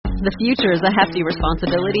The future is a hefty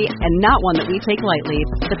responsibility and not one that we take lightly.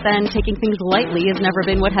 But then, taking things lightly has never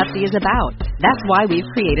been what Hefty is about. That's why we've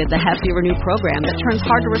created the Hefty Renew program that turns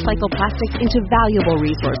hard-to-recycle plastics into valuable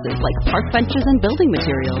resources like park benches and building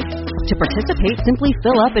materials. To participate, simply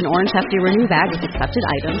fill up an orange Hefty Renew bag with accepted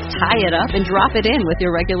items, tie it up, and drop it in with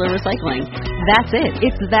your regular recycling. That's it.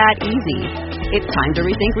 It's that easy. It's time to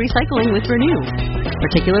rethink recycling with Renew.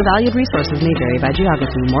 Particular valued resources may vary by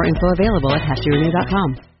geography. More info available at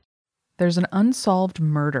heftyrenew.com. There's an unsolved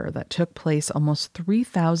murder that took place almost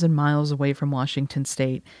 3,000 miles away from Washington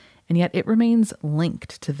state, and yet it remains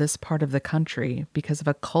linked to this part of the country because of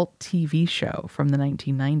a cult TV show from the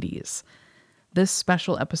 1990s. This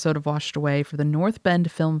special episode of Washed Away for the North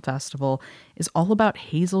Bend Film Festival is all about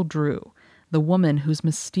Hazel Drew, the woman whose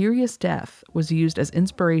mysterious death was used as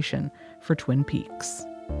inspiration for Twin Peaks.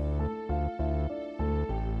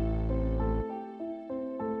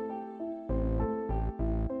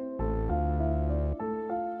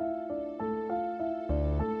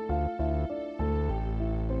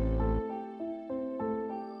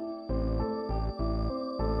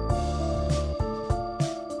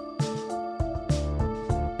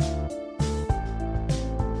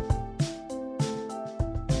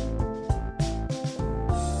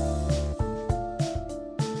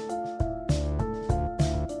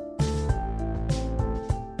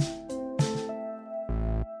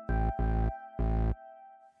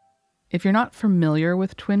 If you're not familiar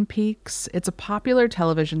with Twin Peaks, it's a popular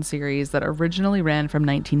television series that originally ran from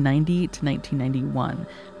 1990 to 1991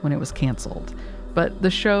 when it was canceled. But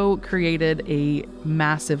the show created a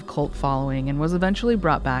massive cult following and was eventually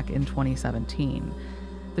brought back in 2017.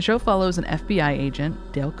 The show follows an FBI agent,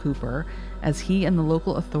 Dale Cooper, as he and the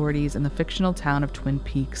local authorities in the fictional town of Twin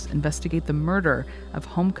Peaks investigate the murder of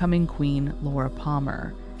homecoming queen Laura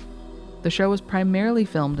Palmer. The show was primarily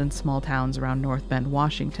filmed in small towns around North Bend,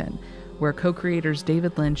 Washington, where co-creators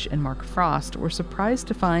David Lynch and Mark Frost were surprised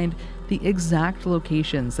to find the exact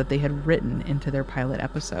locations that they had written into their pilot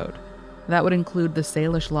episode. That would include the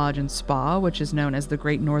Salish Lodge and Spa, which is known as the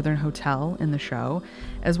Great Northern Hotel in the show,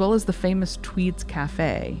 as well as the famous Tweed's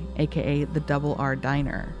Cafe, aka the Double R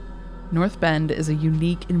Diner. North Bend is a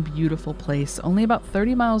unique and beautiful place only about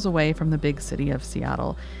 30 miles away from the big city of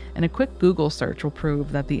Seattle, and a quick Google search will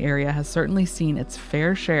prove that the area has certainly seen its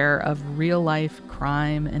fair share of real-life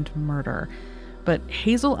crime and murder. But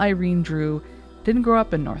Hazel Irene Drew didn't grow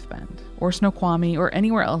up in North Bend, or Snoqualmie, or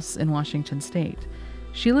anywhere else in Washington state.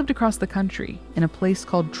 She lived across the country in a place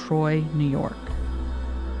called Troy, New York.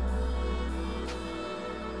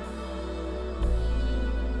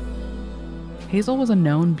 Hazel was a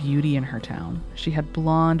known beauty in her town. She had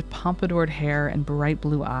blonde, pompadoured hair and bright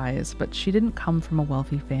blue eyes, but she didn't come from a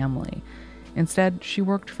wealthy family. Instead, she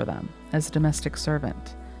worked for them as a domestic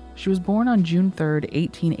servant. She was born on June 3,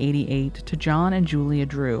 1888, to John and Julia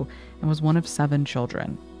Drew, and was one of 7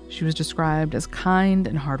 children. She was described as kind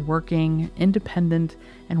and hardworking, independent,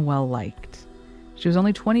 and well-liked. She was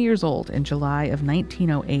only 20 years old in July of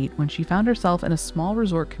 1908 when she found herself in a small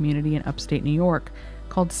resort community in upstate New York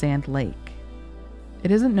called Sand Lake. It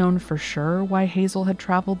isn't known for sure why Hazel had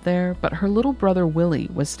traveled there, but her little brother Willie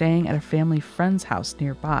was staying at a family friend's house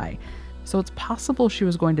nearby, so it's possible she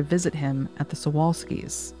was going to visit him at the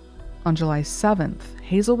Sawalskis. On July 7th,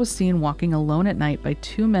 Hazel was seen walking alone at night by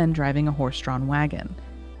 2 men driving a horse-drawn wagon.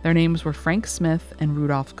 Their names were Frank Smith and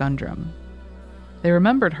Rudolph Gundrum. They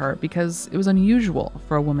remembered her because it was unusual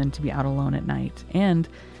for a woman to be out alone at night, and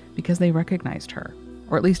because they recognized her,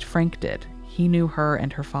 or at least Frank did. He knew her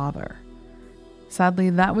and her father. Sadly,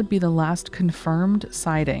 that would be the last confirmed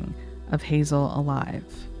sighting of Hazel alive.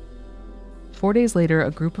 4 days later,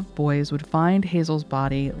 a group of boys would find Hazel's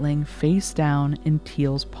body laying face down in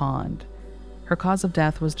Teal's Pond. Her cause of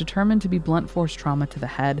death was determined to be blunt force trauma to the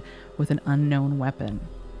head with an unknown weapon.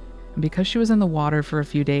 And because she was in the water for a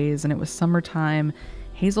few days and it was summertime,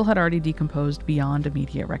 Hazel had already decomposed beyond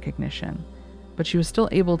immediate recognition. But she was still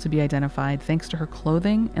able to be identified thanks to her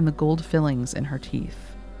clothing and the gold fillings in her teeth.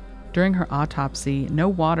 During her autopsy, no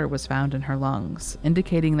water was found in her lungs,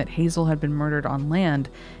 indicating that Hazel had been murdered on land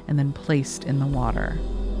and then placed in the water.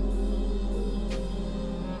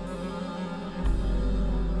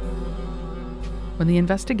 When the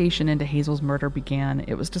investigation into Hazel's murder began,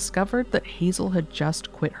 it was discovered that Hazel had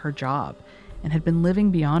just quit her job and had been living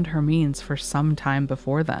beyond her means for some time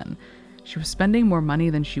before then. She was spending more money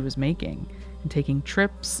than she was making, and taking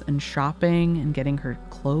trips and shopping and getting her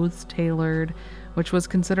clothes tailored, which was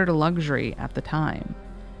considered a luxury at the time.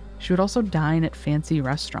 She would also dine at fancy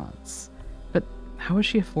restaurants. But how was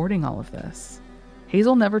she affording all of this?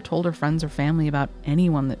 Hazel never told her friends or family about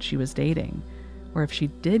anyone that she was dating, or if she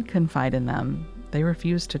did confide in them, they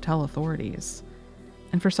refused to tell authorities.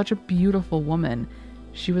 And for such a beautiful woman,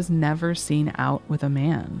 she was never seen out with a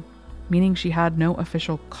man, meaning she had no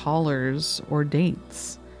official callers or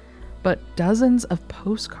dates. But dozens of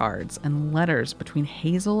postcards and letters between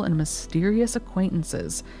Hazel and mysterious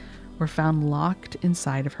acquaintances were found locked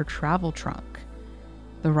inside of her travel trunk.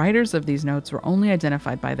 The writers of these notes were only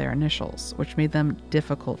identified by their initials, which made them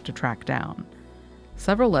difficult to track down.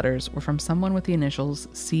 Several letters were from someone with the initials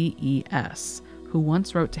CES, who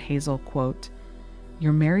once wrote to Hazel, quote,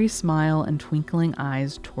 "Your merry smile and twinkling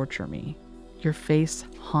eyes torture me. Your face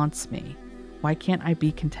haunts me. Why can't I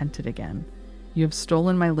be contented again? You have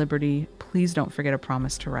stolen my liberty. Please don't forget a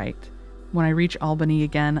promise to write. When I reach Albany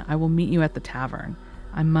again, I will meet you at the tavern.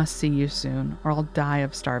 I must see you soon, or I'll die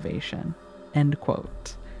of starvation." End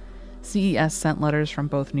quote. CES sent letters from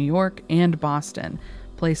both New York and Boston,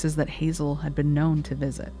 places that Hazel had been known to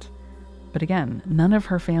visit. But again, none of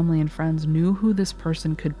her family and friends knew who this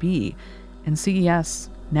person could be, and CES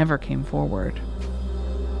never came forward.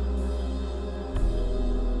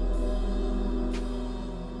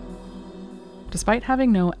 Despite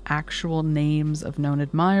having no actual names of known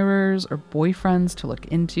admirers or boyfriends to look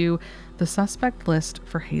into, the suspect list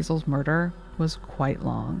for Hazel's murder was quite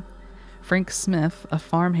long. Frank Smith, a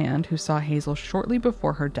farmhand who saw Hazel shortly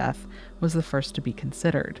before her death, was the first to be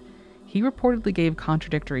considered. He reportedly gave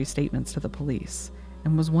contradictory statements to the police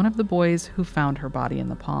and was one of the boys who found her body in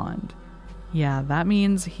the pond. Yeah, that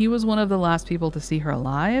means he was one of the last people to see her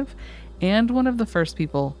alive and one of the first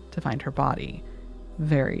people to find her body.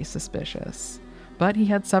 Very suspicious. But he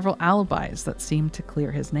had several alibis that seemed to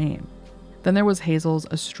clear his name. Then there was Hazel's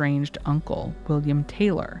estranged uncle, William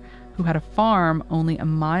Taylor, who had a farm only a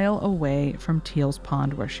mile away from Teal's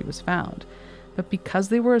Pond where she was found. But because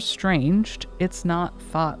they were estranged, it's not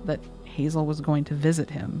thought that Hazel was going to visit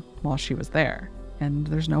him while she was there. And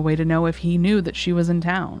there's no way to know if he knew that she was in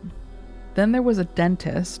town. Then there was a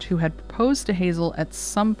dentist who had proposed to Hazel at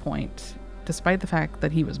some point, despite the fact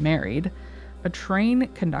that he was married, a train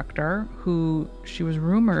conductor who she was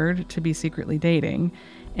rumored to be secretly dating,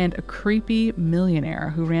 and a creepy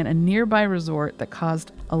millionaire who ran a nearby resort that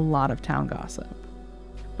caused a lot of town gossip.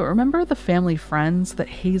 But remember the family friends that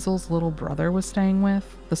Hazel's little brother was staying with,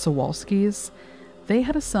 the Sawalskis? They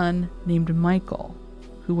had a son named Michael,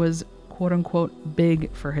 who was quote-unquote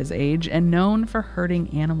big for his age and known for herding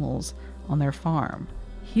animals on their farm.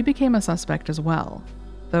 He became a suspect as well,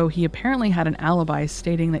 though he apparently had an alibi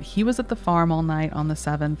stating that he was at the farm all night on the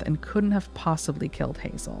 7th and couldn't have possibly killed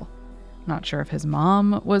Hazel. Not sure if his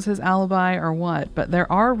mom was his alibi or what, but there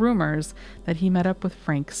are rumors that he met up with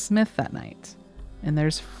Frank Smith that night. And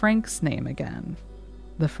there's Frank's name again.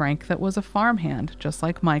 The Frank that was a farmhand, just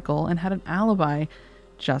like Michael, and had an alibi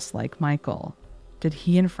just like Michael. Did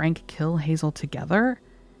he and Frank kill Hazel together?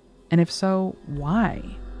 And if so, why?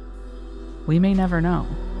 We may never know.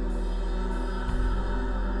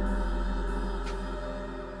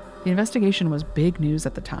 The investigation was big news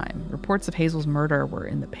at the time. Reports of Hazel's murder were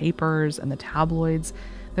in the papers and the tabloids.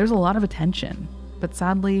 There's a lot of attention, but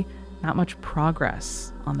sadly, not much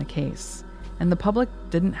progress on the case. And the public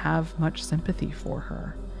didn't have much sympathy for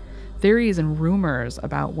her. Theories and rumors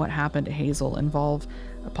about what happened to Hazel involve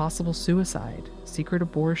a possible suicide, secret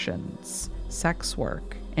abortions, sex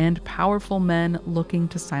work, and powerful men looking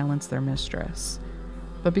to silence their mistress.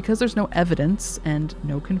 But because there's no evidence and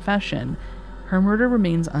no confession, her murder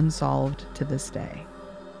remains unsolved to this day.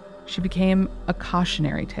 She became a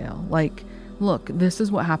cautionary tale, like, look, this is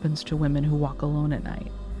what happens to women who walk alone at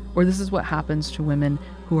night, or this is what happens to women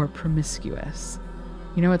who are promiscuous.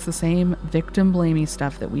 You know, it's the same victim-blamey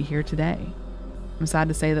stuff that we hear today. I'm sad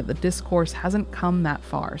to say that the discourse hasn't come that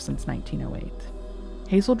far since 1908.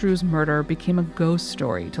 Hazel Drew's murder became a ghost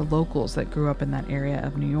story to locals that grew up in that area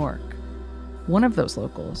of New York. One of those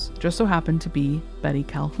locals just so happened to be Betty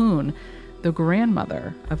Calhoun, the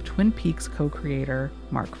grandmother of Twin Peaks co-creator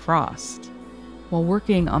Mark Frost. While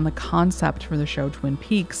working on the concept for the show Twin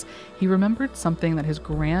Peaks, he remembered something that his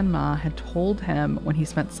grandma had told him when he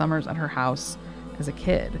spent summers at her house as a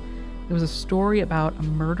kid. It was a story about a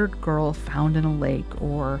murdered girl found in a lake,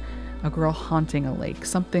 or a girl haunting a lake,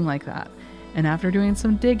 something like that. And after doing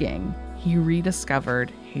some digging, he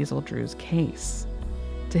rediscovered Hazel Drew's case.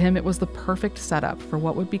 To him, it was the perfect setup for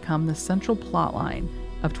what would become the central plotline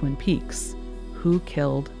of Twin Peaks: who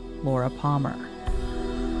killed Laura Palmer.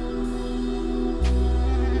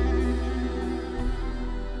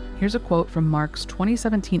 Here's a quote from Mark's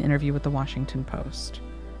 2017 interview with the Washington Post.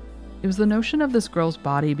 It was the notion of this girl's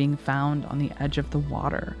body being found on the edge of the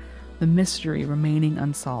water, the mystery remaining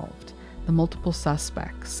unsolved, the multiple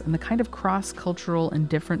suspects, and the kind of cross-cultural and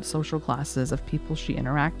different social classes of people she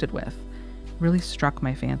interacted with. really struck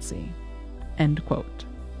my fancy." End quote.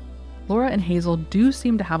 Laura and Hazel do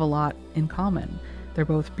seem to have a lot in common. They're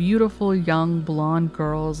both beautiful, young, blonde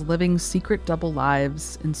girls living secret double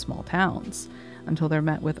lives in small towns until they're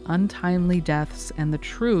met with untimely deaths and the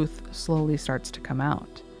truth slowly starts to come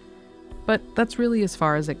out. But that's really as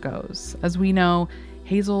far as it goes. As we know,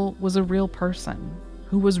 Hazel was a real person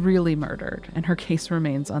who was really murdered, and her case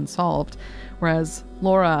remains unsolved, whereas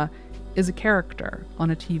Laura is a character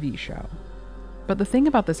on a TV show. But the thing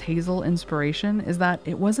about this Hazel inspiration is that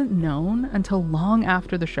it wasn't known until long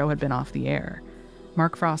after the show had been off the air.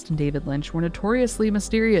 Mark Frost and David Lynch were notoriously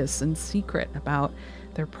mysterious and secret about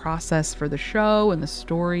their process for the show and the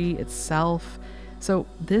story itself. So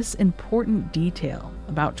this important detail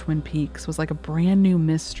about Twin Peaks was like a brand new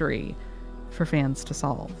mystery for fans to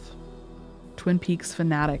solve. Twin Peaks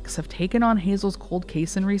fanatics have taken on Hazel's cold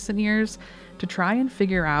case in recent years to try and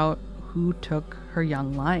figure out who took her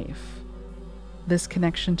young life. This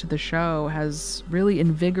connection to the show has really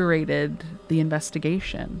invigorated the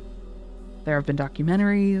investigation. There have been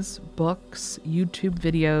documentaries, books, YouTube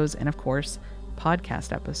videos, and of course,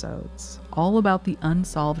 podcast episodes, all about the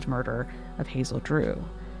unsolved murder of Hazel Drew.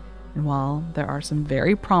 And while there are some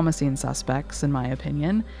very promising suspects, in my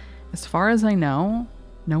opinion, as far as I know,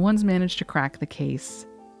 no one's managed to crack the case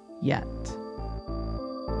yet.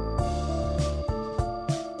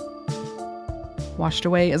 Washed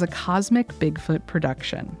Away is a Cosmic Bigfoot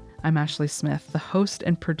production. I'm Ashley Smith, the host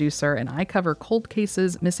and producer, and I cover cold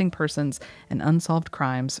cases, missing persons, and unsolved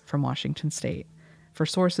crimes from Washington State. For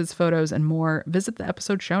sources, photos, and more, visit the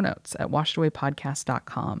episode show notes at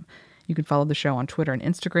washedawaypodcast.com. You can follow the show on Twitter and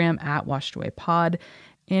Instagram at washedawaypod,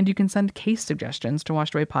 and you can send case suggestions to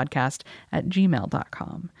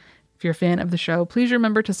washedawaypodcast@gmail.com. If you're a fan of the show, please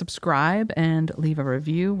remember to subscribe and leave a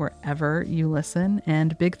review wherever you listen.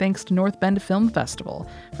 And big thanks to North Bend Film Festival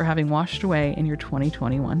for having Washed Away in your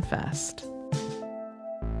 2021 fest.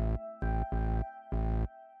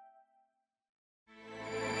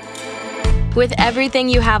 With everything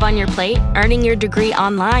you have on your plate, earning your degree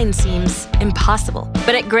online seems impossible.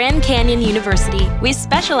 But at Grand Canyon University, we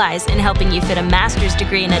specialize in helping you fit a master's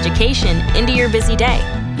degree in education into your busy day.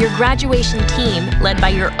 Your graduation team, led by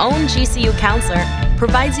your own GCU counselor,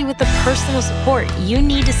 provides you with the personal support you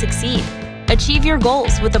need to succeed. Achieve your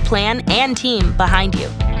goals with a plan and team behind you.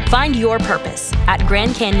 Find your purpose at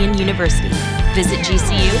Grand Canyon University. Visit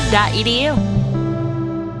gcu.edu.